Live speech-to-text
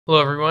Hello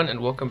everyone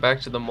and welcome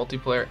back to the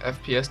multiplayer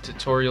FPS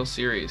tutorial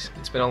series.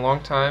 It's been a long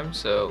time,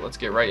 so let's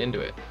get right into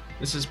it.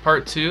 This is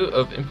part 2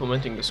 of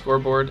implementing the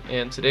scoreboard,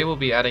 and today we'll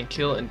be adding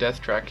kill and death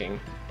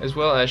tracking, as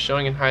well as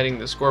showing and hiding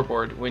the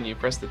scoreboard when you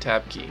press the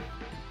tab key.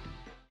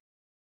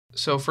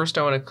 So first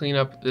I want to clean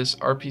up this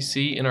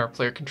RPC in our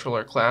player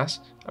controller class.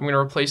 I'm going to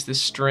replace this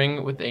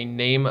string with a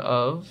name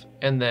of,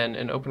 and then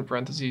an open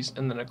parentheses,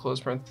 and then a close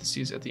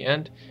parentheses at the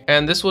end.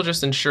 And this will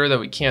just ensure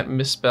that we can't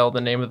misspell the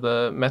name of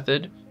the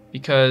method,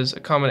 because a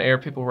common error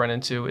people run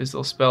into is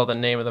they'll spell the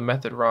name of the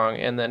method wrong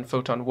and then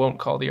Photon won't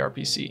call the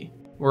RPC.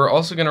 We're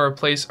also going to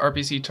replace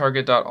RPC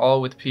target.all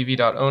with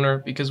pv.owner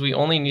because we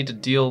only need to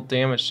deal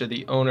damage to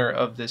the owner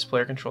of this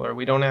player controller.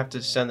 We don't have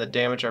to send the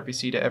damage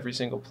RPC to every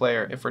single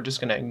player if we're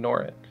just going to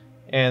ignore it.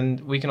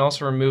 And we can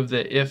also remove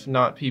the if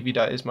not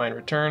pv.isMine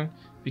return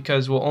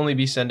because we'll only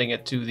be sending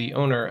it to the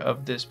owner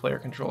of this player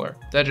controller.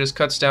 That just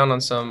cuts down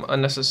on some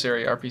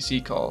unnecessary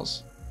RPC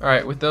calls.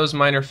 Alright, with those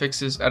minor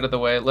fixes out of the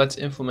way, let's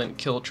implement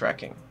kill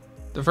tracking.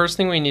 The first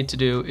thing we need to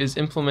do is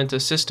implement a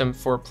system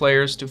for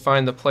players to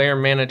find the player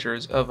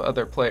managers of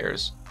other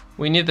players.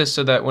 We need this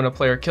so that when a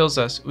player kills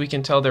us, we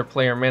can tell their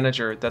player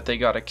manager that they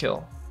got a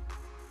kill.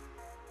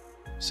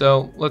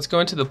 So let's go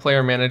into the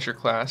player manager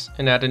class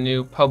and add a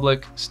new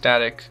public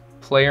static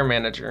player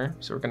manager.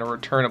 So we're going to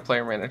return a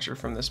player manager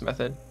from this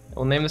method.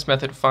 We'll name this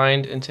method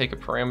find and take a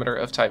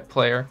parameter of type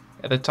player.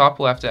 At the top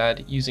we'll have to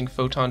add using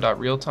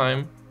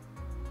photon.realtime.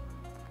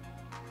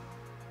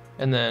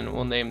 And then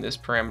we'll name this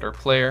parameter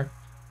player.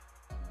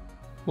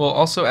 We'll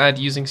also add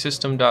using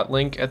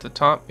system.link at the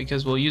top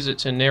because we'll use it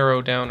to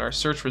narrow down our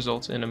search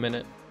results in a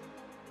minute.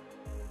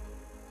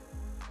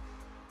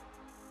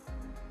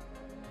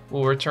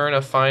 We'll return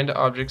a find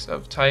objects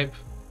of type.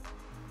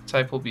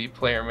 Type will be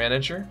player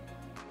manager.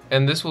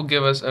 And this will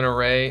give us an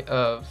array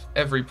of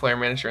every player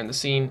manager in the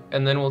scene,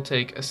 and then we'll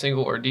take a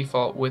single or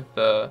default with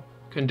the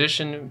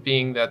condition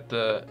being that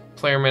the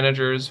player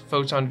manager's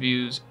Photon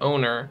View's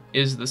owner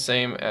is the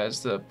same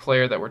as the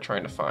player that we're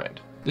trying to find.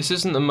 This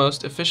isn't the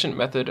most efficient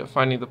method of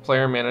finding the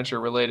player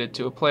manager related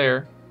to a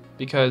player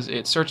because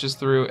it searches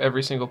through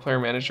every single player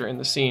manager in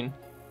the scene,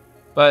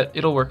 but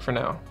it'll work for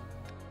now.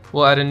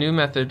 We'll add a new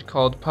method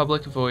called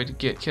public void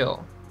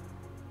getKill.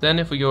 Then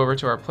if we go over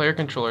to our player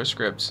controller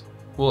scripts,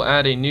 we'll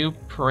add a new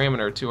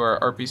parameter to our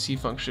RPC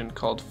function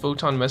called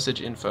Photon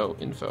message info.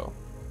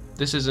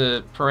 This is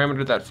a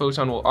parameter that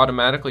Photon will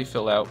automatically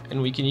fill out, and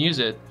we can use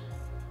it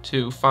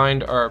to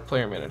find our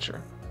player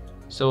manager.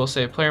 So we'll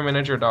say player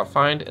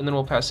manager.find, and then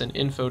we'll pass in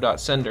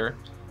info.sender,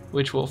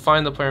 which will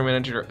find the player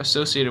manager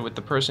associated with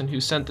the person who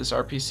sent this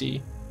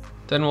RPC.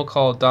 Then we'll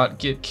call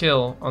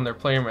 .getKill on their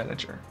player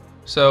manager.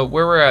 So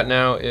where we're at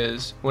now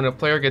is when a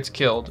player gets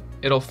killed,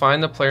 it'll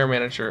find the player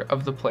manager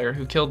of the player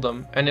who killed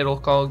them, and it'll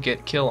call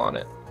getKill on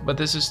it. But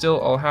this is still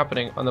all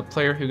happening on the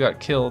player who got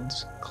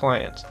killed's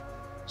client.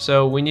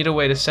 So we need a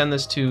way to send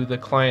this to the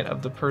client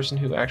of the person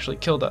who actually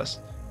killed us.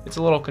 It's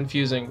a little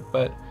confusing,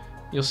 but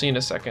you'll see in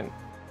a second.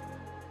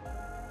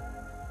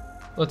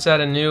 Let's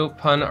add a new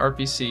pun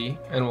RPC,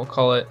 and we'll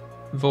call it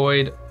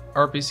void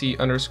RPC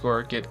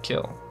underscore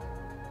getKill.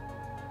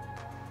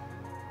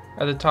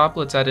 At the top,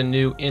 let's add a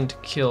new int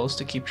kills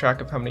to keep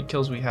track of how many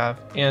kills we have,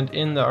 and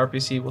in the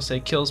RPC we'll say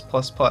kills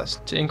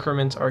 ++ to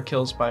increment our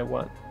kills by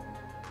 1.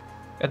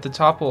 At the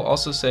top we'll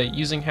also say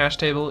using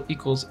hashtable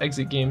equals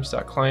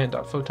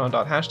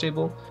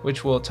exitgames.client.photon.hashtable,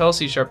 which will tell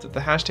C# that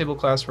the hashtable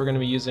class we're going to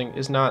be using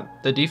is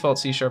not the default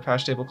C#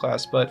 hashtable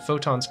class, but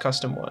Photon's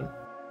custom one.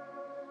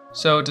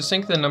 So to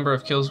sync the number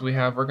of kills we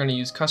have, we're going to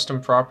use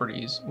custom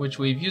properties, which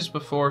we've used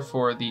before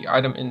for the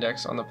item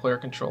index on the player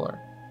controller.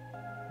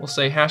 We'll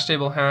say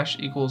hashtable hash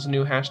equals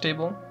new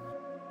hashtable.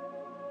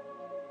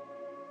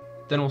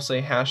 Then we'll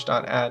say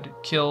hash.add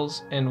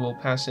kills, and we'll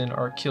pass in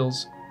our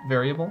kills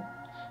variable.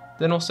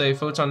 Then we'll say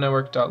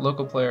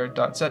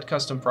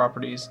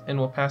photonnetwork.localplayer.setCustomProperties, and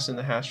we'll pass in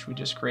the hash we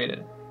just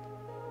created.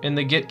 In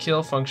the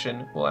getKill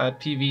function, we'll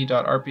add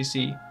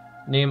pv.rpc,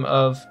 name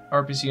of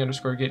rpc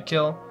underscore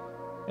getKill,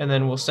 and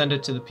then we'll send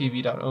it to the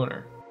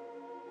pv.owner.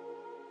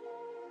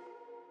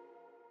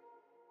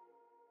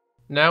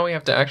 Now we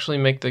have to actually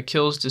make the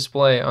kills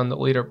display on the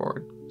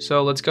leaderboard.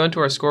 So let's go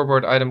into our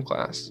scoreboard item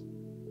class.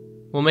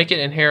 We'll make it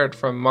inherit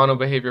from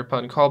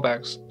monoBehaviorPun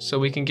callbacks so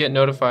we can get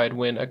notified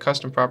when a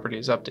custom property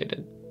is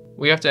updated.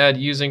 We have to add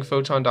using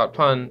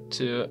photon.pun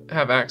to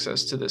have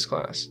access to this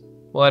class.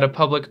 We'll add a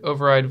public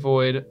override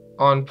void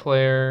on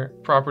player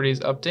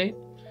properties update,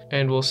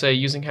 and we'll say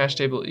using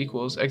hashtable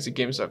equals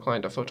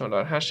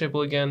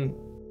exitgames.client.photon.hashtable again,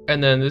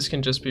 and then this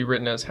can just be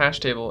written as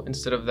hashtable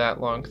instead of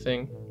that long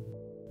thing.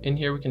 In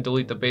here we can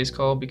delete the base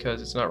call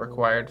because it's not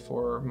required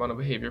for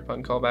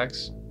monoBehaviorPun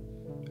callbacks.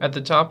 At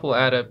the top we'll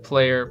add a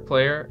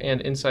player,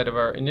 and inside of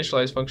our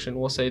initialize function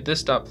we'll say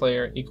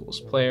this.player equals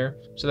player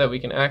so that we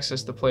can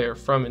access the player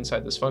from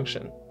inside this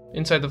function.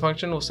 Inside the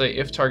function we'll say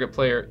if target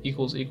player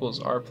equals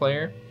our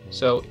player.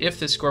 So if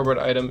this scoreboard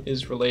item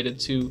is related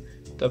to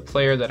the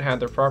player that had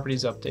their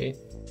properties update,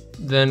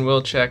 then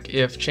we'll check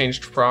if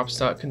changed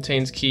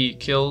props.contains key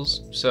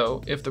kills.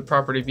 So if the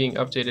property being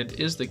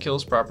updated is the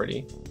kills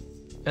property,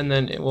 and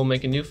then it will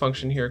make a new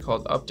function here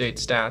called update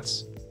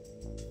stats.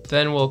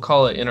 Then we'll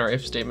call it in our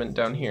if statement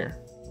down here.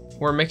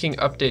 We're making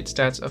update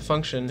stats a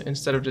function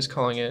instead of just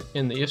calling it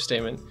in the if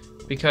statement,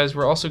 because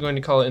we're also going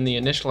to call it in the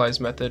initialize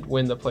method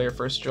when the player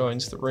first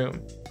joins the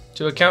room.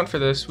 To account for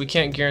this, we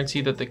can't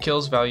guarantee that the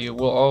kills value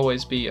will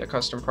always be a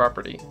custom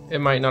property. It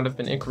might not have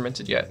been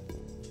incremented yet.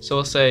 So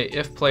we'll say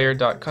if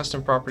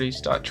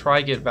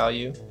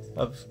player.customproperties.tryGetValue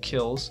of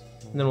kills,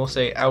 and then we'll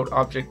say out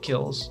object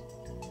kills.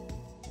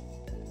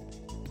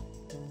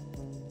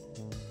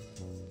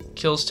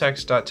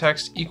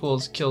 Kills_text.text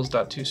equals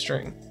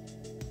kills.toString.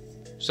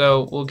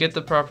 So we'll get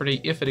the property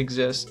if it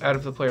exists out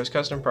of the player's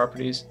custom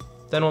properties,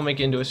 then we'll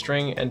make it into a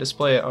string and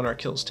display it on our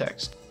kills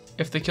text.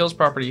 If the kills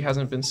property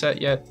hasn't been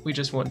set yet, we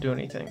just won't do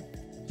anything.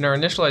 In our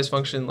initialize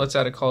function, let's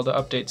add a call to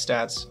update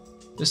stats.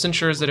 This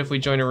ensures that if we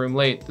join a room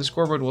late, the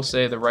scoreboard will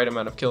say the right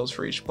amount of kills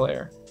for each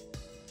player.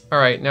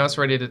 Alright, now it's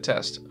ready to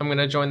test. I'm going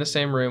to join the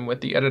same room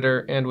with the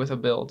editor and with a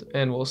build,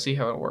 and we'll see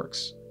how it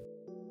works.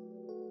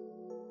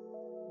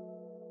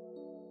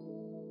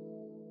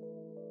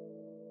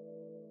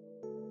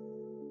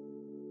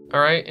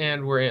 Alright,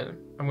 and we're in.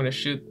 I'm going to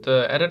shoot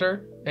the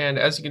editor, and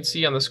as you can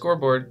see on the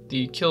scoreboard,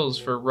 the kills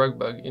for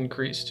Rugbug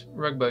increased.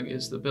 Rugbug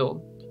is the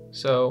build,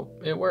 so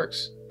it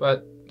works.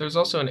 But there's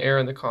also an error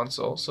in the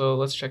console, so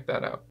let's check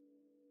that out.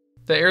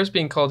 The error is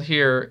being called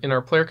here in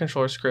our player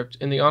controller script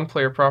in the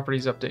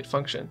onPlayerProperties update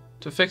function.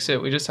 To fix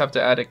it, we just have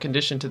to add a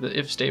condition to the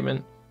if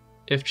statement,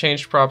 if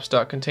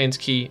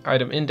changedProps.contains_key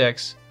item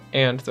index,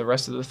 and the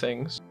rest of the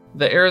things.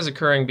 The error is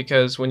occurring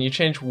because when you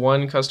change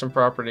one custom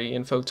property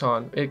in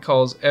Photon, it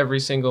calls every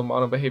single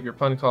monobehavior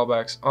pun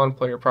callbacks on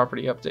player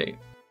property update.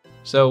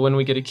 So when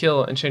we get a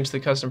kill and change the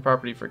custom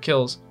property for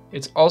kills,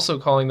 it's also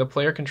calling the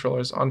player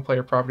controller's on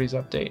player properties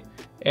update,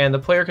 and the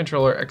player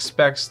controller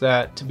expects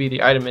that to be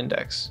the item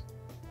index.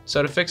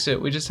 So to fix it,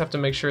 we just have to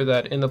make sure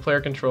that in the player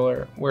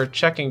controller, we're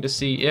checking to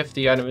see if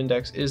the item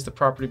index is the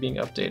property being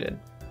updated.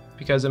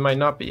 Because it might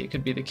not be, it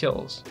could be the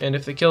kills. And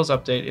if the kills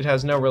update, it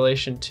has no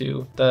relation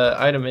to the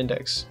item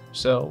index,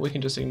 so we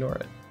can just ignore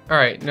it.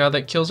 Alright, now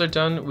that kills are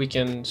done, we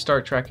can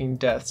start tracking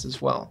deaths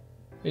as well.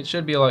 It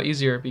should be a lot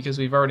easier because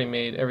we've already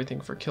made everything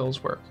for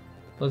kills work.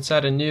 Let's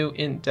add a new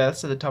int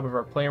deaths at the top of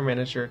our player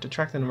manager to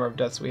track the number of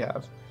deaths we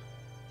have.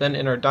 Then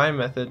in our die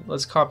method,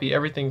 let's copy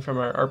everything from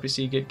our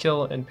RPC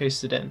getKill and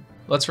paste it in.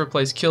 Let's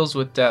replace kills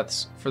with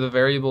deaths for the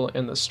variable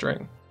and the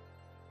string.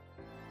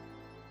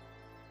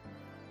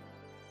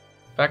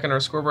 Back in our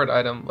scoreboard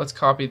item, let's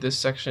copy this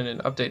section in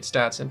update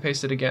stats and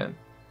paste it again.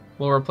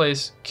 We'll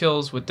replace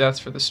kills with deaths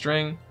for the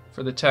string,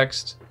 for the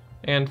text,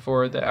 and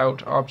for the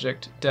out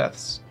object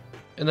deaths.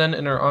 And then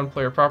in our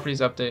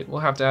onPlayerProperties update,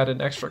 we'll have to add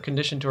an extra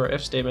condition to our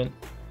if statement,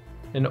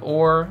 an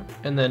or,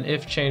 and then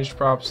if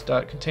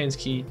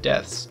changedProps.contains_key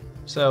deaths.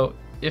 So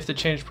if the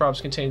changed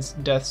props contains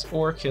deaths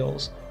or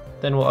kills,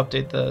 then we'll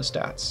update the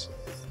stats.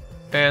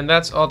 And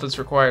that's all that's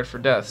required for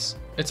deaths.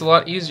 It's a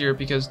lot easier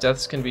because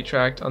deaths can be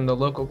tracked on the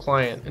local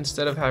client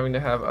instead of having to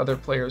have other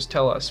players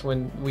tell us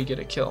when we get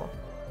a kill.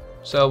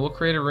 So we'll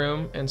create a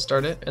room and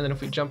start it, and then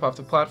if we jump off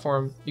the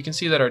platform, you can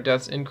see that our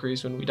deaths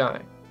increase when we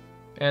die.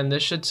 And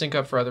this should sync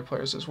up for other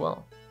players as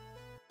well.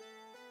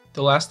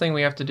 The last thing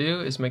we have to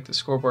do is make the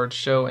scoreboard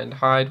show and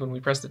hide when we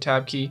press the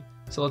tab key.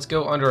 So let's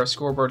go under our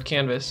scoreboard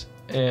canvas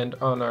and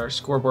on our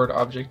scoreboard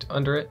object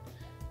under it,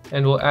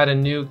 and we'll add a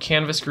new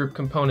canvas group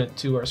component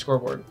to our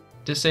scoreboard.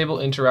 Disable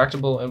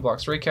interactable and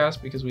blocks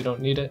raycast because we don't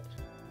need it,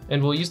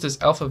 and we'll use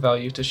this alpha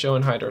value to show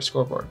and hide our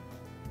scoreboard.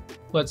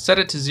 Let's set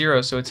it to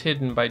 0 so it's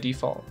hidden by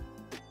default.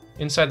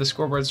 Inside the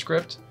scoreboard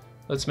script,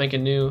 let's make a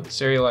new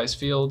serialized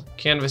field,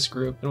 canvas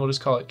group, and we'll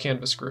just call it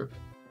canvas group.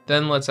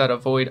 Then let's add a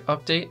void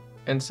update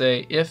and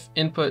say if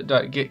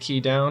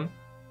input.getKeyDown,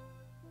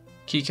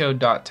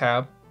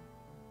 keycode.tab,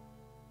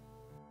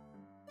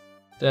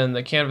 then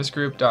the canvas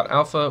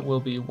group.alpha will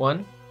be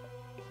 1,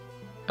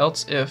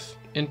 else if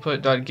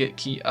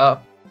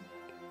input.getKeyUp,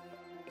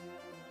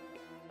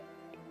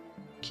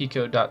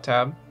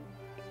 keycode.tab,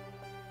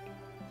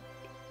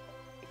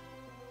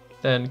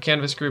 then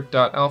canvas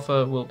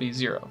group.alpha will be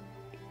 0.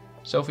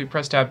 So if we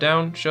press tab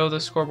down, show the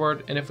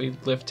scoreboard, and if we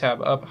lift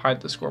tab up, hide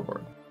the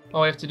scoreboard.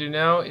 All we have to do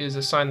now is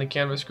assign the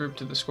canvas group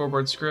to the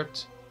scoreboard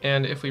script,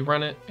 and if we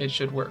run it, it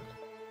should work.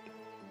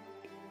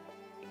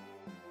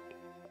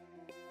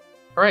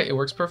 Alright, it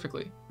works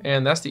perfectly.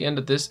 And that's the end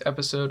of this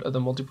episode of the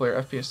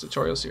Multiplayer FPS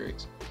tutorial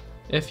series.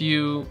 If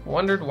you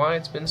wondered why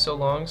it's been so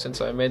long since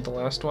I made the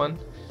last one,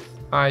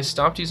 I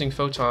stopped using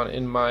Photon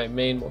in my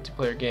main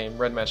multiplayer game,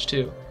 Red Match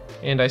 2,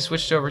 and I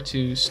switched over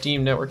to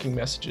Steam Networking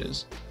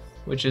Messages,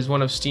 which is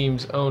one of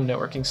Steam's own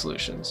networking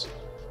solutions.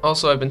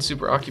 Also, I've been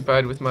super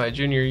occupied with my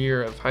junior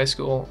year of high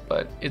school,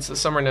 but it's the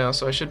summer now,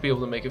 so I should be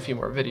able to make a few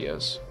more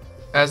videos.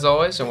 As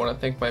always, I want to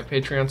thank my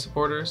Patreon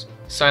supporters,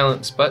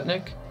 Silent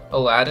Sputnik,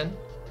 Aladdin,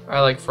 I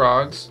Like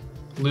Frogs,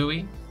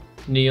 Louie,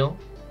 Neil,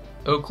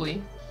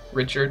 Oakley,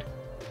 Richard,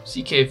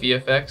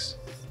 CKVFX,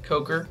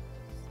 Coker,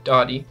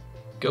 Dottie,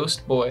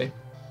 Ghost Boy,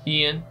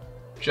 Ian,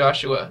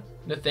 Joshua,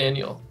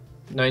 Nathaniel,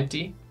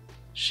 90,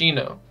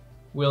 Shino,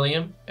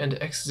 William, and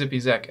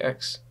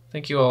XZippyZackX.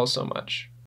 Thank you all so much.